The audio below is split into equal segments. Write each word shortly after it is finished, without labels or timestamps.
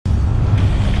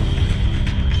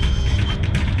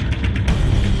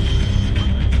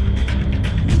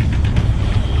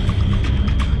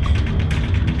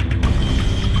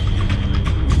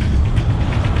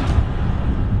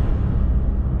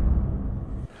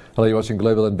Hello, you're watching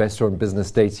Global Investor on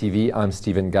Business Day TV. I'm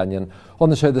Stephen Gagnon. On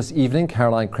the show this evening,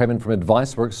 Caroline Cremin from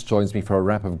AdviceWorks joins me for a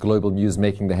wrap of global news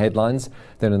making the headlines.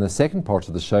 Then in the second part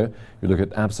of the show, we look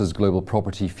at ABSA's Global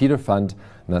Property Feeder Fund,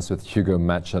 and that's with Hugo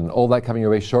Machin. All that coming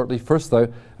your way shortly. First,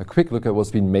 though, a quick look at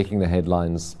what's been making the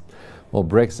headlines. Well,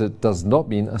 Brexit does not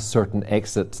mean a certain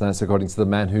exit. That's according to the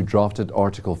man who drafted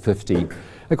Article 50.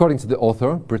 According to the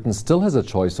author, Britain still has a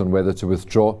choice on whether to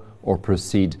withdraw or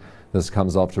proceed. This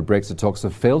comes after Brexit talks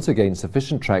have failed to gain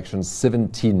sufficient traction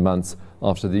 17 months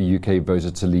after the UK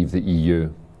voted to leave the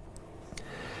EU.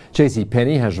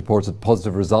 JCPenney has reported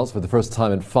positive results for the first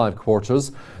time in 5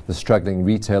 quarters. The struggling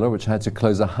retailer, which had to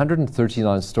close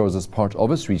 139 stores as part of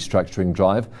its restructuring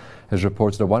drive, has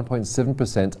reported a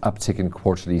 1.7% uptick in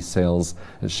quarterly sales.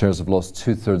 Its shares have lost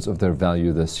 2/3 of their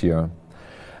value this year.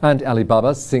 And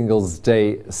Alibaba's Singles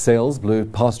Day sales blew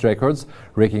past records,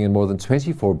 raking in more than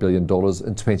 $24 billion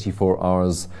in 24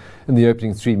 hours. In the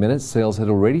opening 3 minutes, sales had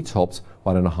already topped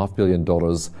 $1.5 billion.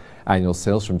 Annual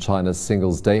sales from China's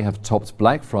Singles Day have topped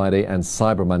Black Friday and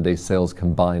Cyber Monday sales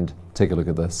combined. Take a look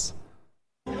at this.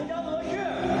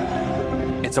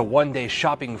 It's a one-day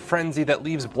shopping frenzy that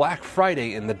leaves Black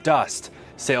Friday in the dust.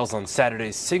 Sales on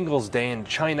Saturday's Singles Day in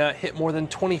China hit more than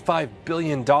 $25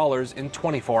 billion in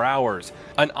 24 hours,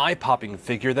 an eye-popping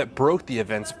figure that broke the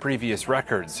event's previous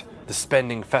records. The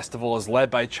spending festival is led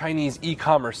by Chinese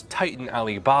e-commerce titan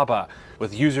Alibaba,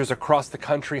 with users across the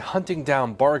country hunting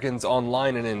down bargains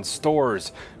online and in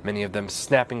stores, many of them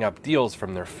snapping up deals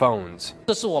from their phones.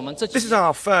 This is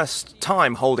our first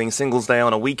time holding Singles Day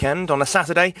on a weekend, on a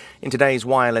Saturday, in today's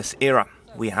wireless era.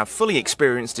 We have fully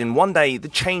experienced in one day the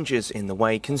changes in the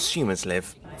way consumers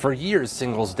live. For years,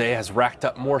 Singles Day has racked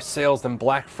up more sales than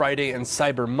Black Friday and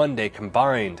Cyber Monday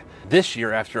combined. This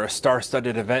year, after a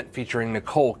star-studded event featuring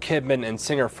Nicole Kidman and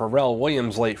singer Pharrell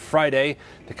Williams late Friday,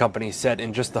 the company said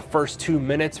in just the first 2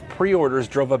 minutes, pre-orders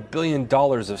drove $1 billion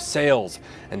of sales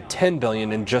and $10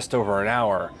 billion in just over an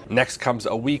hour. Next comes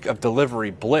a week of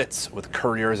delivery blitz, with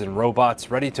couriers and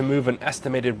robots ready to move an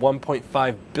estimated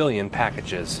 1.5 billion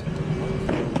packages.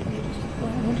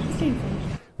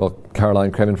 Well,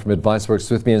 Caroline Cremin from AdviceWorks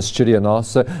with me in studio now.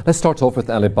 So let's start off with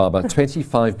Alibaba.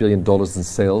 $25 billion in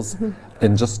sales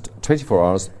in just 24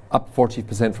 hours, up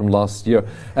 40% from last year.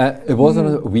 It was on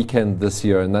a weekend this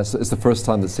year, and it's the first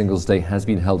time that Singles Day has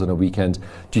been held on a weekend.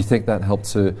 Do you think that helped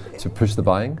to push the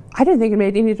buying? I don't think it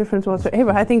made any difference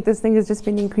whatsoever. I think this thing has just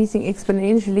been increasing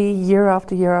exponentially year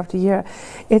after year after year.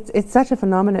 It's such a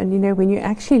phenomenon, you know, when you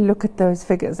actually look at those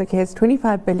figures. Okay, it's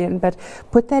 25 billion, but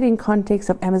put that in context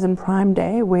of Amazon Prime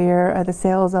Day, where the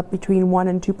sales up between 1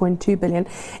 and 2.2 billion,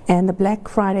 and the Black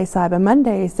Friday Cyber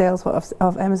Monday sales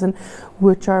of Amazon,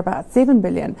 which are about 7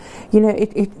 billion. You know,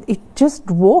 it just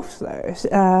dwarfs those.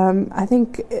 I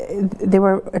think there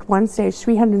were at one stage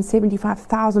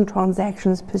 375,000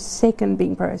 transactions per second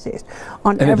being processed.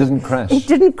 And it didn't crash. It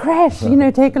didn't crash. You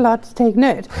know, take a lot to take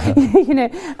note. You know,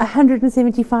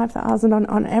 175,000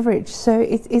 on average. So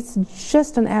it's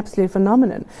just an absolute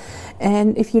phenomenon.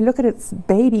 And if you look at its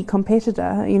baby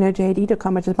competitor, you know,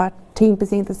 JD.com, which is about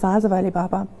 10% the size of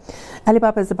Alibaba.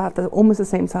 Alibaba is about almost the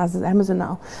same size as Amazon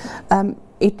now.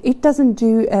 It doesn't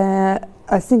do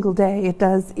a single day. It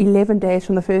does 11 days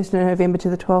from the 1st of November to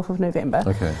the 12th of November.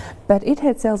 Okay. But it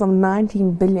had sales of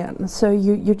 19 billion. So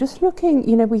you're just looking,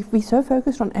 you know, we're so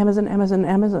focused on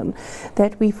Amazon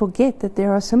that we forget that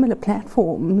there are similar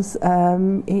platforms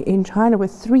in China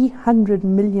with 300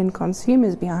 million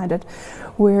consumers behind it,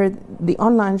 where the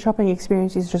online shopping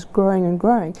experience is just growing and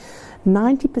growing.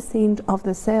 90% of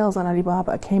the sales on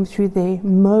Alibaba came through their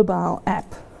mobile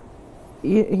app.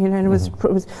 You know, and it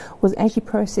was actually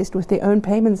processed with their own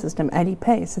payment system,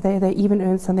 Alipay, so they even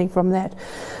earned something from that.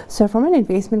 So from an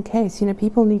investment case, you know,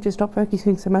 people need to stop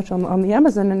focusing so much on the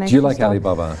Amazon. And do you like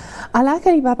Alibaba? I like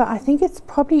Alibaba. I think it's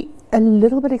probably a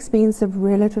little bit expensive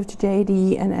relative to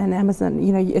JD and Amazon.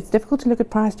 You know, it's difficult to look at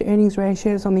price to earnings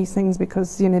ratios on these things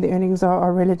because, you know, the earnings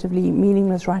are relatively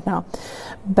meaningless right now.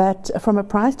 But from a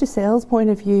price to sales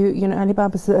point of view, you know,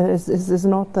 Alibaba is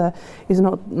not the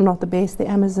best. The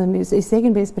Amazon is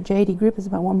second best, but JD Group is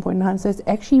about 1.9, so it's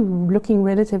actually looking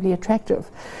relatively attractive.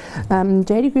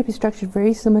 JD Group is structured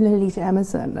very similarly to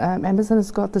Amazon. Amazon has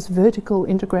got this vertical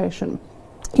integration,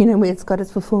 you know, where it's got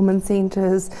its fulfillment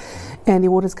centers and the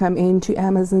orders come into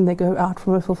Amazon, they go out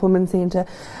from a fulfillment center.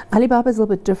 Alibaba is a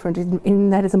little bit different in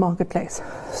that it's a marketplace.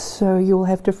 So you'll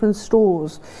have different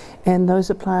stores and those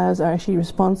suppliers are actually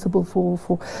responsible for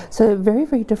so very,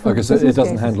 very different. Okay, so it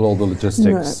doesn't handle all the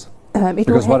logistics. No.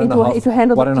 Because one and it will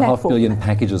handle the 1.5 platform. billion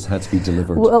packages had to be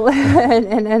delivered. Well,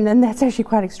 and that's actually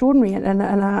quite extraordinary. And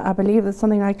I believe that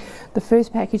something like the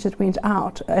first package that went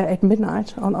out at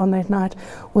midnight on that night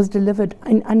was delivered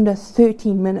in under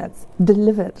 13 minutes.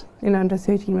 Delivered in under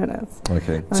 13 minutes.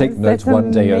 Okay, take note, one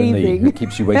day only. It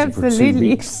keeps you waiting for 2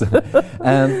 weeks.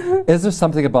 Is there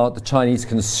something about the Chinese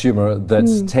consumer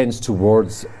that tends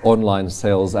towards online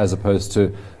sales as opposed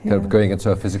to kind of going into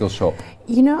a physical shop?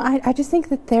 You know, I just think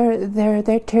that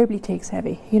they're terribly tech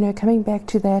savvy. You know, coming back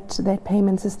to that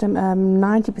payment system,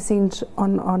 90%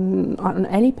 on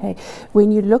Alipay.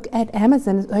 When you look at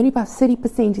Amazon, it's only about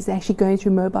 30% is actually going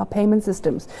through mobile payment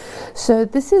systems. So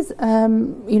this is,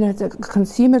 you know, it's a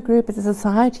consumer group, it's a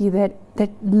society that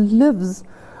lives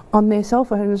on their cell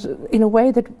phones in a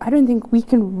way that I don't think we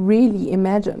can really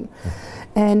imagine.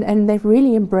 And they've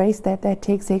really embraced that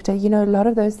tech sector. You know, a lot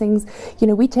of those things, you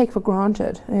know, we take for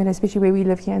granted, and especially where we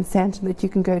live here in Sandton, that you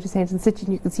can go to Sandton City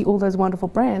and you can see all those wonderful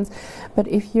brands. But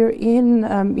if you're in,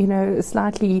 you know,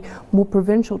 slightly more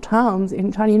provincial towns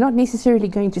in China, you're not necessarily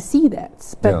going to see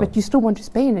that. But you still want to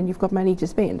spend, and you've got money to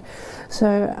spend.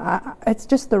 So it's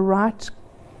just the right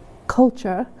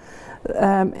culture.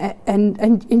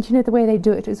 And you know, the way they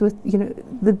do it is with, you know,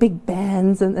 the big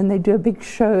bands, and they do a big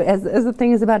show as the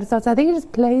thing is about to start. So I think it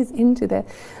just plays into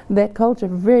that culture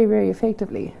very, very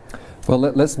effectively. Well,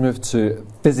 let's move to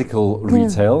physical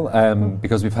retail,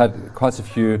 because we've had quite a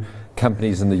few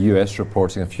companies in the US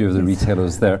reporting, a few of the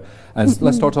retailers there. And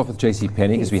let's start off with JCPenney,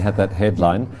 because we had that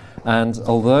headline. And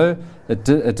although it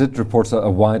did report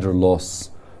a wider loss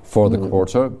for the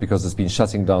quarter, because it's been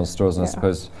shutting down stores and I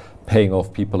suppose paying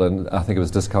off people, and I think it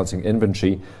was discounting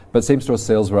inventory, but same-store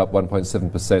sales were up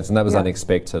 1.7%, and that was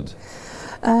unexpected.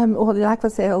 Or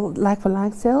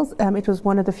like-for-like sales, it was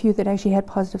one of the few that actually had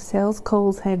positive sales.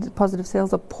 Coles had positive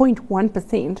sales of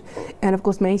 0.1%, and of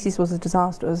course Macy's was a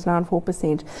disaster. It was down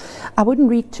 4%. I wouldn't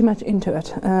read too much into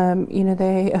it. You know,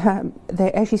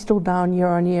 they're actually still down year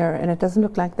on year, and it doesn't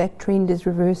look like that trend is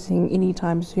reversing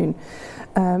anytime soon.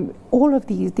 All of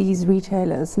these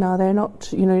retailers now, they're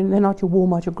not, you know, they're not your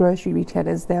Walmart, your grocery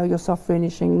retailers. They're your soft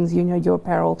furnishings, you know, your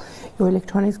apparel, your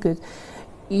electronics goods.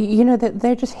 You know, that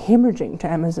they're just hemorrhaging to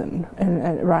Amazon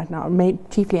right now,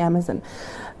 chiefly Amazon.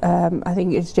 I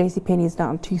think it's JCPenney is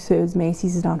down 2/3,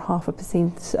 Macy's is down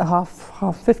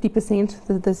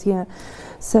 50% this year.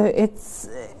 So it's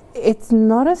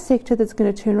not a sector that's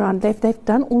going to turn around. They've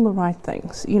done all the right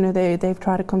things. You know, they've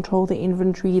tried to control the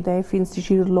inventory. They've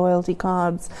instituted loyalty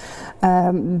cards.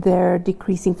 They're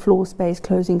decreasing floor space,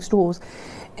 closing stores,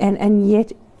 and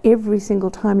yet every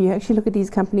single time you actually look at these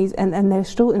companies, and they're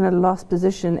still in a lost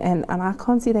position, and I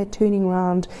can't see that turning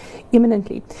around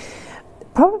imminently.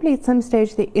 Probably at some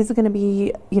stage there is going to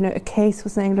be, you know, a case for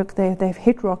saying, look, they've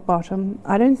hit rock bottom.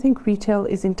 I don't think retail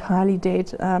is entirely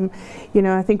dead. You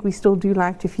know, I think we still do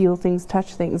like to feel things,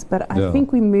 touch things, but I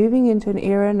think we're moving into an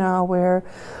era now where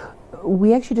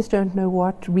we actually just don't know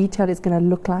what retail is going to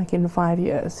look like in 5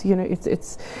 years. You know,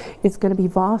 it's going to be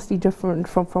vastly different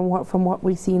from what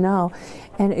we see now,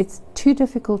 and it's too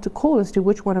difficult to call as to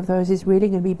which one of those is really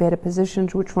going to be better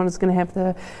positioned, which one is going to have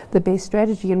the best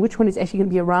strategy, and which one is actually going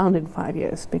to be around in 5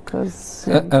 years. Because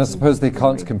and I suppose they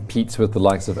can't compete with the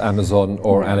likes of Amazon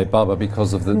or Alibaba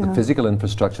because of the physical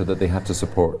infrastructure that they have to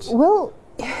support. Well,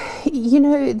 you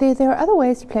know, there are other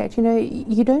ways to play it. You know,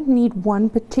 you don't need one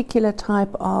particular type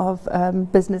of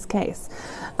business case.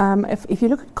 If you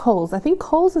look at Coles, I think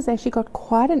Coles has actually got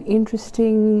quite an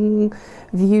interesting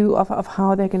view of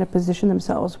how they're going to position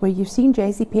themselves, where you've seen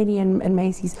JCPenney and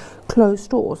Macy's close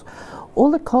stores.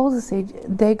 All that Coles has said,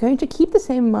 they're going to keep the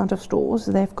same amount of stores.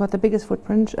 They've got the biggest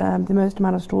footprint, the most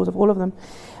amount of stores of all of them,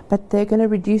 but they're going to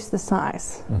reduce the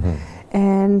size.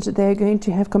 And they're going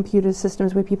to have computer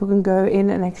systems where people can go in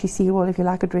and actually see, well, if you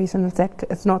like a dress and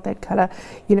it's not that color,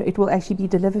 you know, it will actually be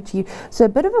delivered to you. So a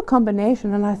bit of a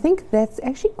combination, and I think that's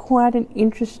actually quite an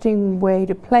interesting way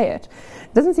to play it.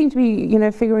 It doesn't seem to be, you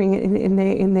know, figuring in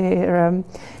their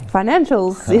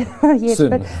financials yet,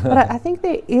 but I think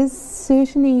there is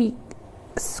certainly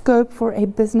scope for a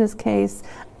business case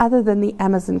other than the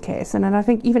Amazon case, and I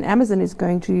think even Amazon is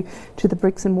going to the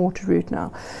bricks and mortar route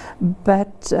now,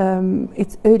 but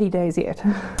it's early days yet.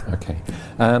 Okay.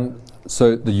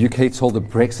 So the UK told that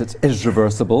Brexit is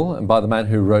reversible, and by the man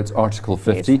who wrote Article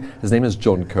 50. Yes. His name is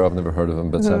John Kerr. I've never heard of him,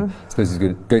 but I suppose he's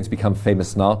going to become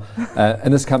famous now.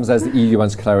 And this comes as the EU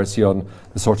wants clarity on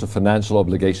the sort of financial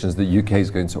obligations the UK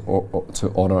is going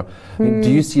to honour. I mean,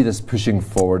 do you see this pushing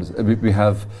forward? We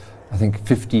have, I think,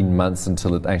 15 months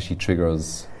until it actually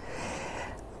triggers.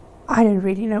 I don't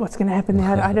really know what's going to happen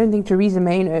there. I don't think Theresa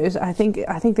May knows. I think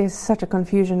there's such a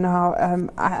confusion now.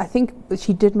 I think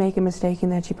she did make a mistake in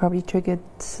that she probably triggered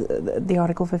the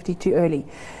Article 50 too early.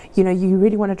 You know, you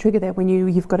really want to trigger that when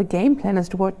you've got a game plan as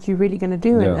to what you're really going to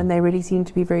do, and they really seem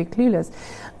to be very clueless.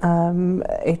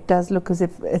 It does look as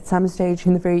if at some stage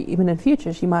in the very imminent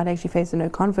future she might actually face a no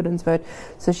confidence vote,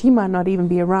 so she might not even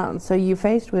be around. So you're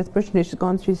faced with Britain, who's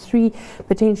gone through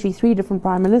potentially three different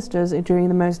prime ministers during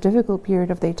the most difficult period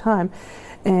of their time.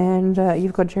 And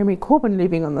you've got Jeremy Corbyn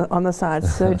living on the side,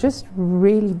 so just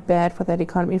really bad for that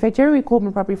economy. In fact, Jeremy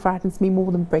Corbyn probably frightens me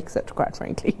more than Brexit, quite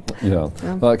frankly. Well,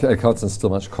 I can't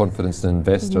instill much confidence in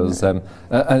investors, and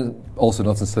also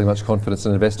not instilling much confidence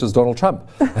in investors, Donald Trump.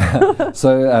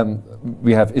 So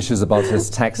we have issues about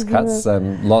his tax cuts.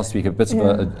 Last week, a bit of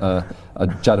a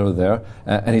jaddo there,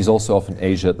 and he's also off in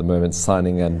Asia at the moment,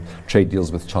 signing trade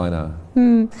deals with China.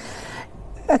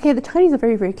 Okay, the Chinese are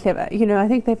very, very clever. You know, I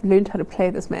think they've learned how to play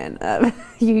this man.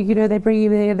 You know, they bring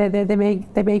him there, they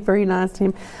make very nice to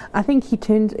him. I think he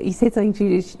said something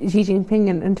to Xi Jinping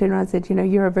and turned around and said, you know,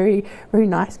 you're a very, very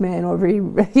nice man, or very,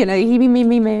 you know,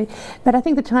 me. But I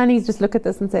think the Chinese just look at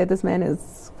this and say, this man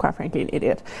is, quite frankly, an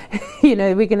idiot. You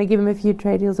know, we're going to give him a few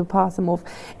trade deals, we'll pass him off,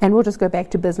 and we'll just go back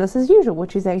to business as usual,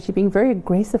 which is actually being very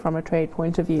aggressive from a trade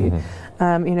point of view.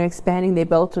 You know, expanding their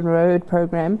Belt and Road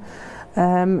program.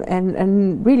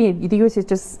 And really the US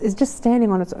is just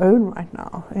standing on its own right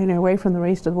now, you know, away from the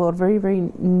rest of the world. Very, very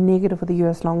negative for the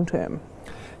US long term.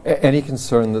 Any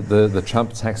concern that the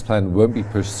Trump tax plan won't be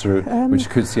pushed through, which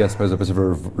could see, I suppose, a bit of a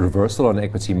reversal on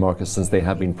equity markets since they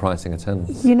have been pricing it in?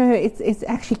 You know, it's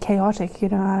actually chaotic. You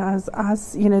know,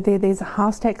 as you know, there's a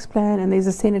House tax plan and there's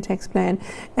a Senate tax plan,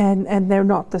 and they're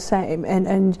not the same.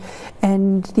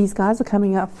 And these guys are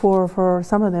coming up for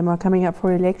some of them are coming up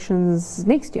for elections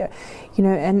next year. You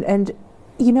know, and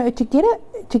you know, to get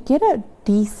a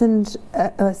decent,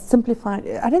 simplified,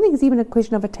 I don't think it's even a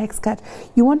question of a tax cut.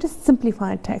 You want a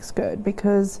simplified tax code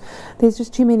because there's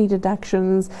just too many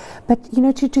deductions. But, you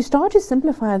know, to start to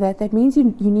simplify that means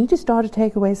you need to start to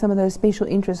take away some of those special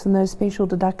interests and those special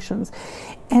deductions.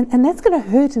 And that's going to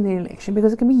hurt in the election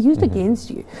because it can be used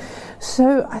against you.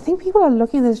 So I think people are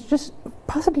looking at this just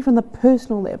possibly from the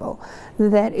personal level,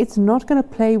 that it's not going to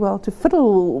play well to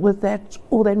fiddle with that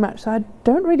all that much. So I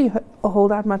don't really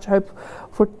hold out much hope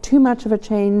for too much of a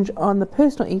change on the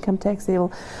personal income tax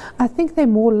level. I think they're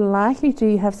more likely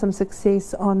to have some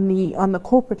success on the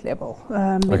corporate level.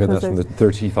 Okay, that's from the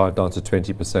 35 down to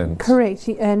 20%. Correct,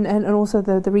 and also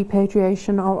the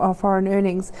repatriation of foreign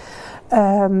earnings.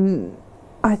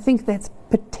 I think that's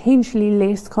potentially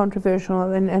less controversial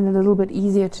and a little bit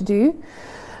easier to do.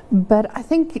 But I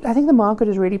think the market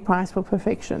is really priced for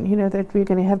perfection. You know, that we're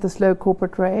going to have this low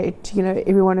corporate rate. You know,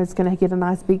 everyone is going to get a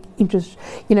nice big interest.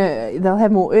 You know, they'll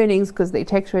have more earnings because their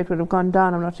tax rate would have gone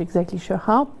down. I'm not exactly sure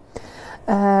how.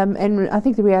 And I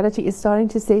think the reality is starting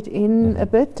to set in a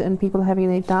bit, and people are having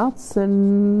their doubts.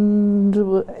 And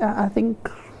I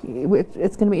think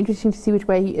it's going to be interesting to see which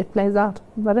way it plays out.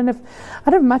 I don't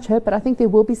have much hope, but I think there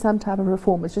will be some type of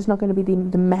reform. It's just not going to be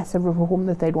the massive reform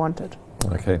that they'd wanted.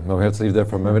 Okay, well, we have to leave there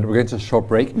for a moment. We're going to a short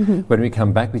break. When we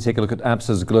come back, we take a look at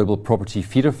ABSA's Global Property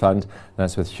Feeder Fund.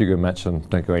 That's with Hugo Matchon.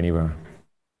 Don't go anywhere.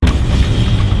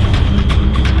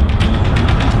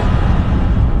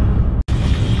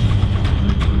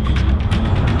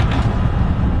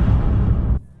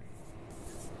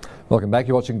 Welcome back.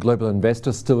 You're watching Global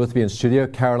Investors. Still with me in studio,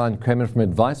 Caroline Kremen from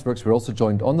AdviceWorks. We're also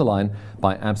joined on the line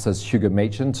by ABSA's Hugo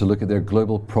Matchon to look at their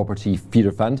Global Property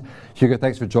Feeder Fund. Hugo,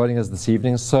 thanks for joining us this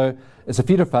evening. So it's a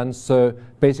feeder fund, so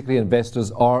basically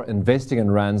investors are investing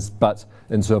in rands, but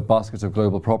into a basket of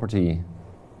global property.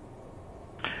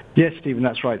 Yes, Stephen,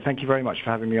 that's right. Thank you very much for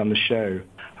having me on the show.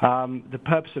 The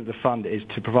purpose of the fund is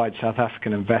to provide South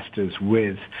African investors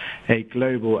with a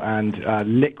global and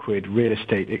liquid real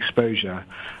estate exposure.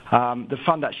 The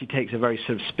fund actually takes a very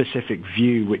sort of specific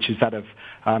view, which is that of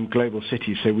global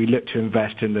cities. So we look to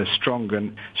invest in the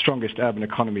strongest urban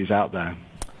economies out there.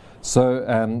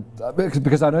 So,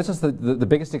 because I noticed that the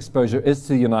biggest exposure is to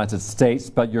the United States,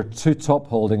 but your two top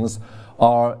holdings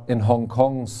are in Hong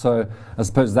Kong. So I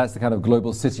suppose that's the kind of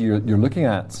global city you're looking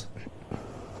at.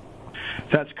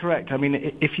 That's correct. I mean,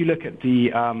 if you look at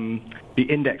the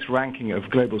index ranking of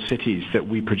global cities that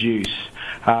we produce,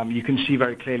 you can see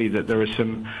very clearly that there are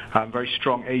some very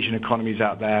strong Asian economies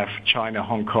out there, China,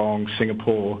 Hong Kong,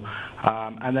 Singapore,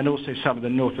 and then also some of the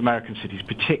North American cities,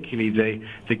 particularly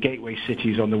the gateway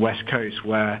cities on the West Coast,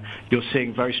 where you're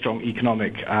seeing very strong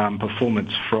economic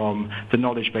performance from the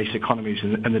knowledge-based economies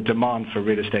and the demand for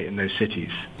real estate in those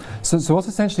cities. So what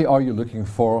essentially are you looking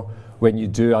for when you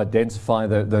do identify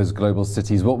those global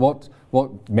cities? What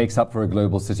what makes up for a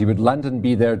global city? Would London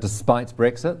be there despite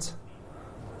Brexit?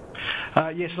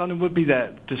 Yes, London would be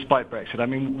there despite Brexit. I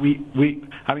mean,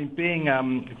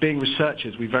 being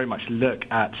researchers, we very much look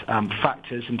at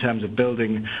factors in terms of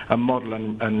building a model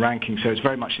and ranking. So it's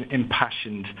very much an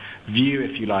impassioned view,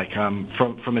 if you like,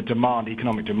 from a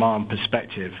economic demand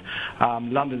perspective.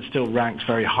 London still ranks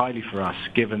very highly for us,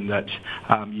 given that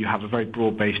you have a very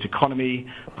broad-based economy,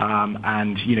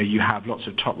 and you have lots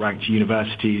of top-ranked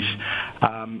universities,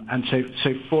 and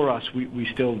so for us, we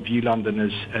still view London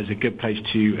as a good place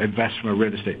to invest from a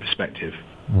real estate perspective.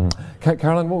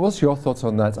 Caroline, what's your thoughts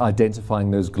on that,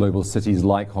 identifying those global cities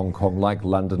like Hong Kong, like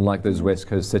London, like those West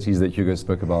Coast cities that Hugo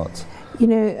spoke about?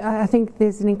 I think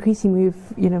there's an increasing move,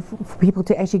 for people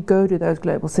to actually go to those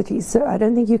global cities. So I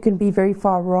don't think you can be very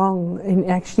far wrong in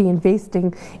actually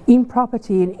investing in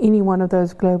property in any one of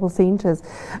those global centres.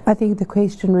 I think the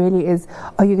question really is,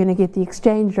 are you going to get the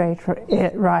exchange rate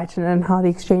right, and how the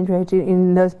exchange rate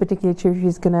in those particular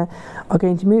territories are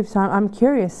going to move. So I'm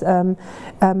curious.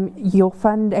 Your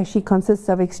fund actually consists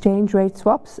of exchange rate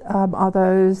swaps. Are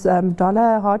those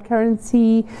dollar hard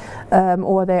currency,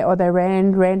 or are they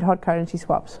rand hard currency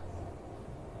swaps?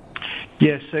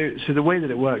 Yes, so the way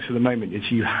that it works at the moment is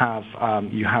you have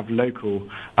local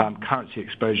currency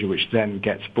exposure, which then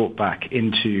gets brought back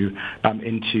into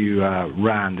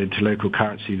rand, into local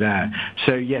currency there.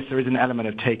 So yes, there is an element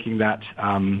of taking that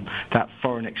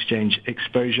foreign exchange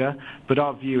exposure, but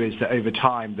our view is that over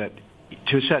time that,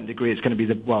 to a certain degree, it's going to be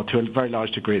to a very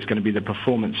large degree, it's going to be the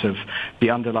performance of the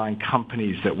underlying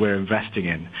companies that we're investing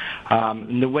in.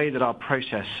 And the way that our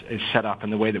process is set up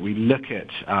and the way that we look at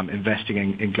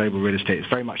investing in global real estate is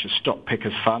very much a stock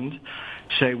pickers fund.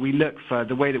 So we look for,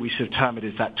 the way that we sort of term it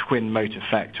is that twin moat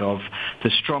effect of the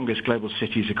strongest global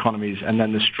cities, economies, and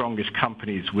then the strongest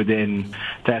companies within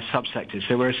their subsectors.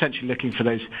 So we're essentially looking for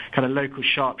those kind of local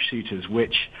sharpshooters,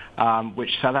 which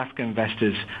South African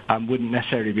investors wouldn't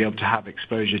necessarily be able to have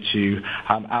exposure to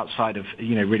outside of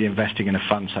really investing in a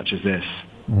fund such as this.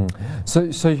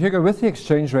 So Hugo, with the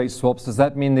exchange rate swaps, does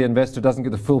that mean the investor doesn't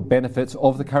get the full benefits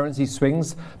of the currency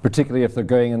swings, particularly if they're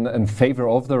going in favour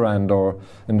of the rand or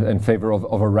in favour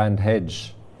of a rand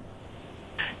hedge?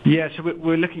 Yeah, so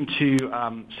we're looking to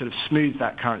sort of smooth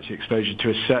that currency exposure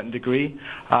to a certain degree,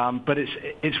 but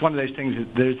it's one of those things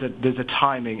that there's a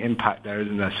timing impact there,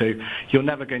 isn't there? So you're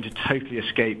never going to totally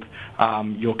escape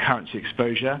your currency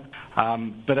exposure,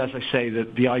 but as I say,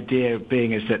 the idea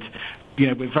being is that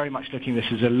we're very much looking at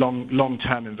this as a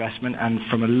long-term investment, and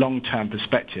from a long-term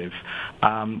perspective,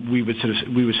 we would sort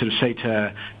of say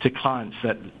to clients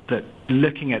that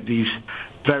looking at these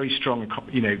very strong,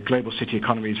 global city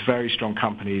economies, very strong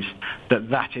companies,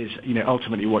 that is,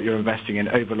 ultimately what you're investing in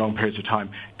over long periods of time.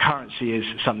 Currency is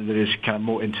something that is kind of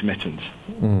more intermittent.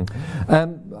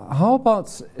 How about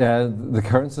the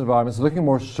current environment? So looking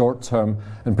more short-term,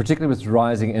 and particularly with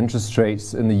rising interest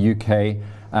rates in the UK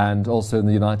and also in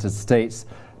the United States,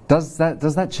 does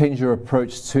that change your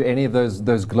approach to any of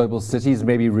those global cities?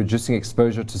 Maybe reducing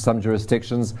exposure to some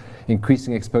jurisdictions,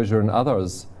 increasing exposure in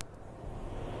others?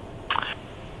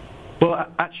 Well,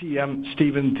 actually,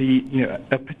 Stephen,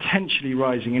 a potentially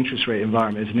rising interest rate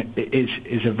environment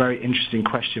is a very interesting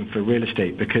question for real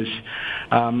estate because,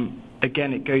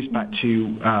 again, it goes back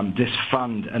to this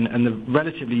fund and the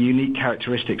relatively unique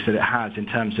characteristics that it has in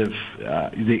terms of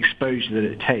the exposure that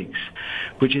it takes,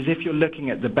 which is if you're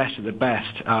looking at the best of the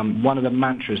best, one of the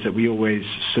mantras that we always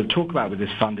sort of talk about with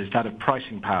this fund is that of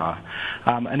pricing power.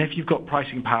 And if you've got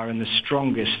pricing power in the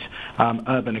strongest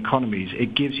urban economies,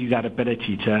 it gives you that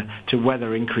ability to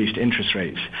weather increased interest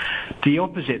rates. The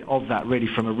opposite of that, really,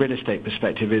 from a real estate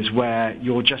perspective, is where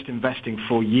you're just investing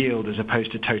for yield as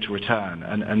opposed to total return.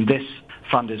 And this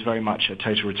fund is very much a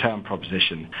total return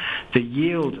proposition. The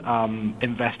yield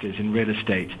investors in real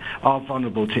estate are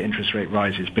vulnerable to interest rate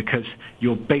rises because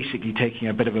you're basically taking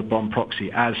a bit of a bond proxy.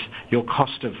 As your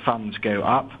cost of funds go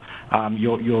up,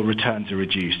 your returns are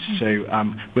reduced. So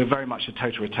we're very much a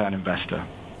total return investor.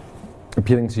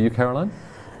 Appealing to you, Caroline?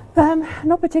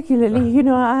 Not particularly.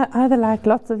 I either like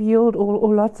lots of yield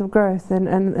or lots of growth,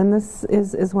 and this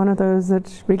is one of those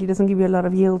that really doesn't give you a lot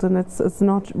of yield, and it's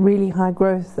not really high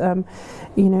growth.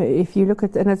 If you look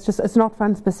at, and it's not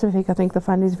fund specific. I think the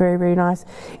fund is very, very nice.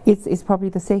 It's probably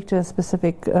the sector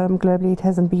specific. Globally, it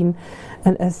hasn't been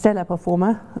a stellar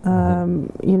performer.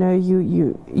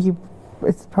 You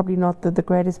it's probably not the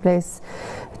greatest place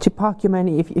to park your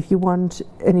money if you want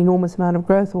an enormous amount of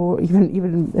growth or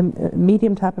even a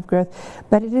medium type of growth.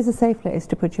 But it is a safe place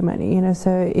to put your money,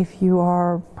 So if you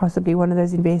are possibly one of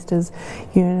those investors,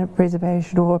 in a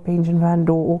preservation or a pension fund,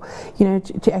 or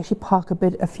to actually park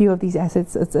a few of these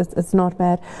assets, it's not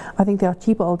bad. I think there are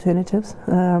cheaper alternatives.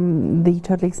 The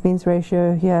total expense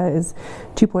ratio here is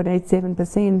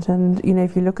 2.87%, and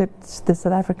if you look at the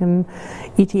South African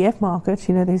ETF market,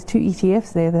 there's 2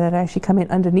 ETFs there that actually come in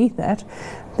underneath that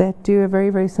do a very,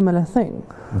 very similar thing.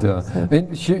 Yeah. So.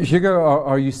 Hugo,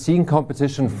 are you seeing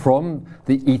competition from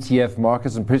the ETF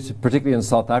markets, and particularly in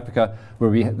South Africa,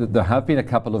 where there have been a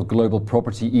couple of global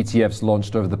property ETFs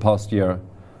launched over the past year?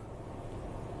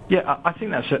 Yeah, I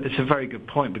think it's a very good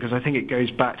point, because I think it goes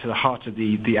back to the heart of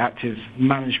the active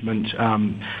management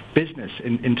business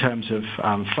in terms of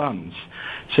funds.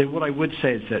 So what I would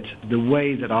say is that the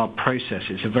way that our process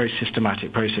is, a very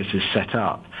systematic process, is set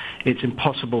up, it's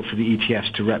impossible for the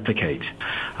ETFs to replicate.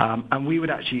 And we would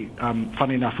actually,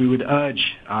 funny enough, we would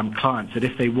urge clients that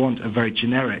if they want a very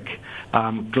generic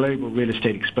global real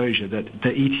estate exposure, that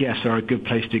the ETFs are a good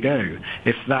place to go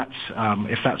if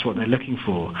that's what they're looking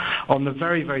for. On the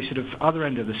very, very sort of other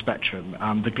end of the spectrum,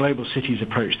 the global cities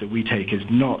approach that we take is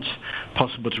not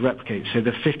possible to replicate. So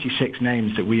the 56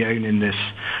 names that we own in this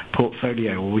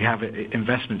portfolio, or we have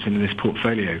investments in this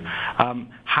portfolio,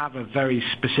 have a very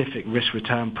specific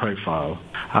risk-return profile,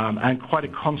 and quite a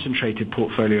concentrated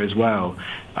portfolio as well,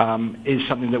 is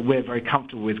something that we're very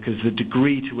comfortable with, because the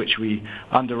degree to which we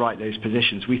underwrite those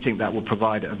positions, we think that will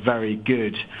provide a very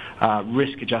good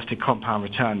risk-adjusted compound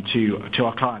return to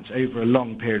our clients over a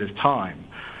long period of time.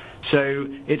 So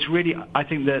it's really, I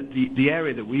think that the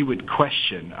area that we would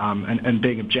question, and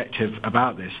being objective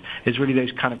about this, is really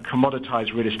those kind of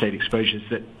commoditized real estate exposures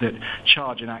that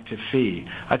charge an active fee.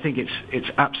 I think it's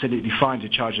absolutely fine to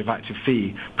charge an active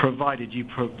fee, provided you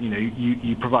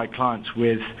provide clients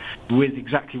with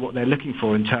exactly what they're looking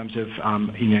for in terms of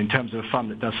in terms of a fund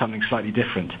that does something slightly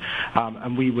different.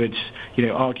 And we would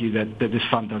argue that this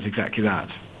fund does exactly that.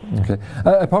 Okay.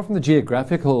 Apart from the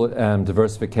geographical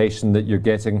diversification that you're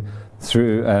getting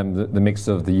through the mix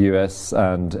of the US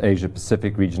and Asia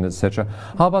Pacific region, etc.,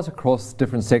 how about across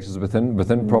different sectors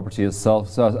within property itself?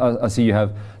 So I see you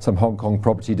have some Hong Kong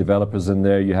property developers in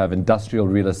there. You have industrial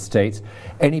real estate.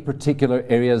 Any particular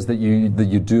areas that you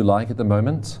do like at the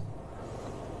moment?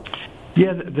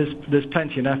 Yeah, there's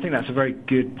plenty, and I think that's a very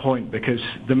good point, because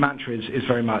the mantra is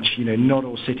very much, not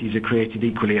all cities are created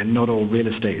equally, and not all real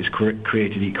estate is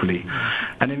created equally.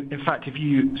 And in fact, if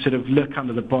you sort of look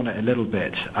under the bonnet a little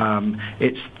bit,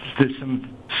 there's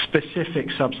some specific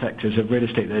subsectors of real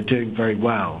estate that are doing very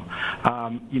well.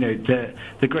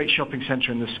 The great shopping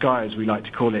centre in the sky, as we like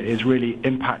to call it, is really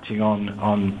impacting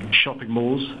on shopping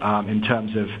malls in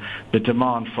terms of the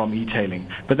demand from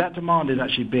e-tailing. But that demand is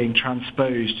actually being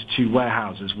transposed to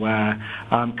warehouses where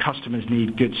customers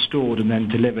need goods stored and then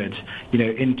delivered,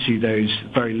 into those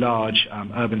very large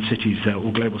urban cities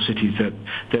or global cities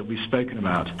that we've spoken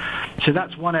about. So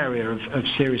that's one area of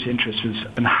serious interest,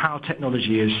 and how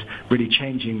technology is really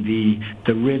changing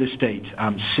the real estate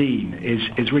scene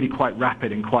is really quite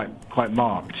rapid and quite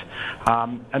marked.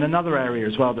 And another area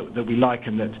as well that we like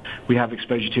and that we have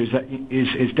exposure to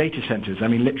is data centers. I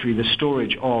mean, literally the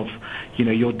storage of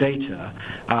your data,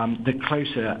 the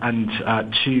closer and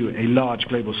to a large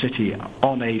global city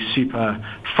on a super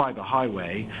fiber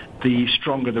highway, the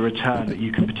stronger the return that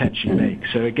you can potentially make.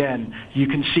 So again, you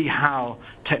can see how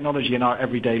technology in our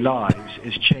everyday lives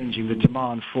is changing the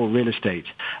demand for real estate,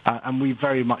 and we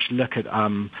very much look at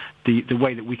the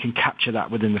way that we can capture that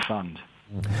within the fund.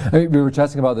 We were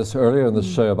chatting about this earlier in the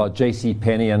show, about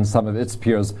JCPenney and some of its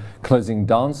peers closing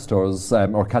down stores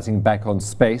or cutting back on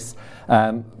space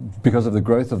because of the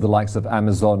growth of the likes of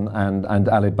Amazon and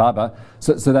Alibaba.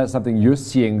 So that's something you're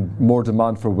seeing, more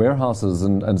demand for warehouses,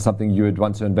 and something you would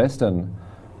want to invest in.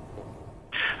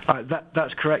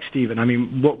 That's correct, Stephen. I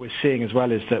mean, what we're seeing as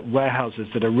well is that warehouses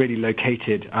that are really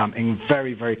located in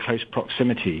very, very close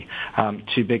proximity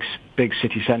to big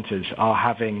city centres are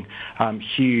having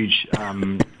huge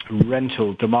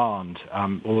rental demand,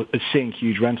 or seeing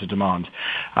huge rental demand.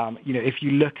 If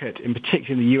you look at, in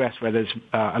particular in the US, where there's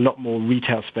a lot more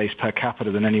retail space per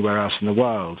capita than anywhere else in the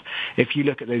world, if you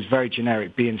look at those very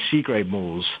generic B and C grade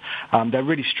malls, they're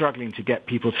really struggling to get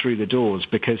people through the doors,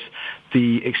 because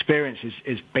the experience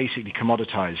is basically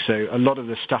commoditized. So a lot of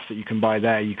the stuff that you can buy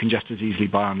there, you can just as easily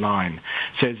buy online.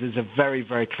 So there's a very,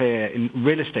 very clear, in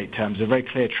real estate terms, a very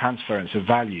clear transfer transference of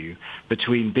value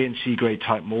between B and C grade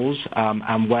type malls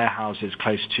and warehouses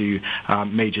close to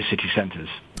major city centres.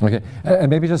 Okay, and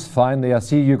maybe just finally, I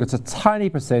see you've got a tiny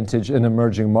percentage in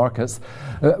emerging markets.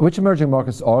 Which emerging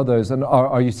markets are those, and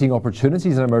are you seeing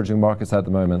opportunities in emerging markets at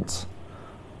the moment?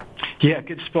 Yeah,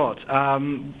 good spot.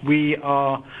 We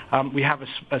have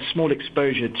a small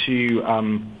exposure to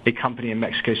a company in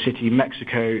Mexico City.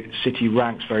 Mexico City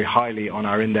ranks very highly on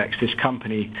our index. This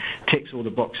company ticks all the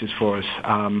boxes for us,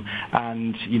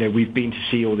 and we've been to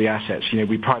see all the assets.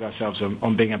 We pride ourselves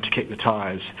on being able to kick the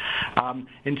tires.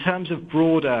 In terms of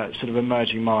broader sort of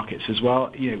emerging markets as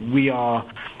well, we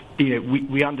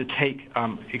undertake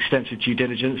extensive due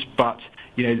diligence, but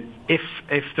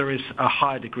if there is a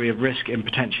higher degree of risk in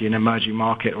potentially an emerging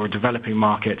market or a developing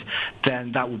market,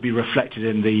 then that will be reflected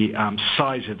in the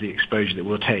size of the exposure that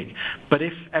we'll take. But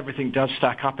if everything does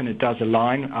stack up and it does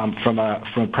align from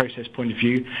a process point of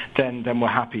view, then we're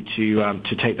happy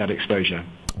to take that exposure.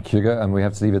 Hugo, and we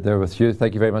have to leave it there with you.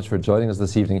 Thank you very much for joining us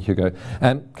this evening, Hugo.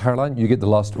 Caroline, you get the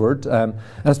last word. And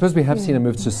I suppose we have seen a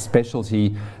move to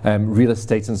specialty real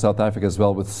estate in South Africa as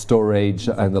well, with storage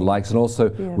and the likes, and also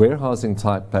warehousing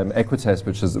type Equites,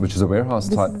 which is a warehouse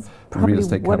type real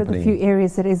estate company. One of the few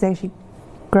areas that is actually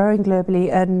growing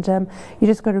globally, and you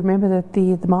just got to remember that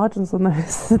the margins on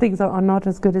those things are not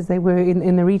as good as they were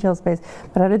in the retail space,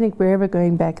 but I don't think we're ever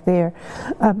going back there.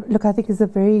 Look, I think it's a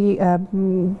very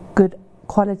good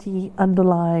quality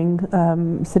underlying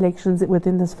selections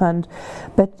within this fund,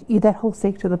 but that whole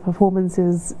sector, the performance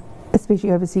is,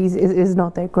 especially overseas, is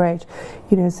not that great.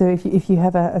 So if you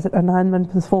have a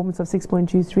 9-month performance of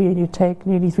 6.23 and you take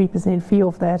nearly 3% fee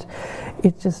off that,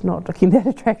 it's just not looking that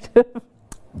attractive.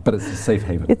 But it's a safe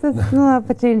haven. It's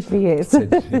potentially, yes.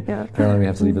 Yeah. Caroline, we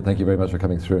have to leave it. Thank you very much for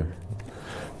coming through.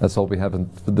 That's all we have in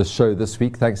the show this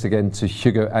week. Thanks again to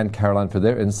Hugo and Caroline for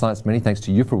their insights. Many thanks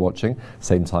to you for watching.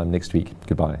 Same time next week.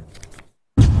 Goodbye.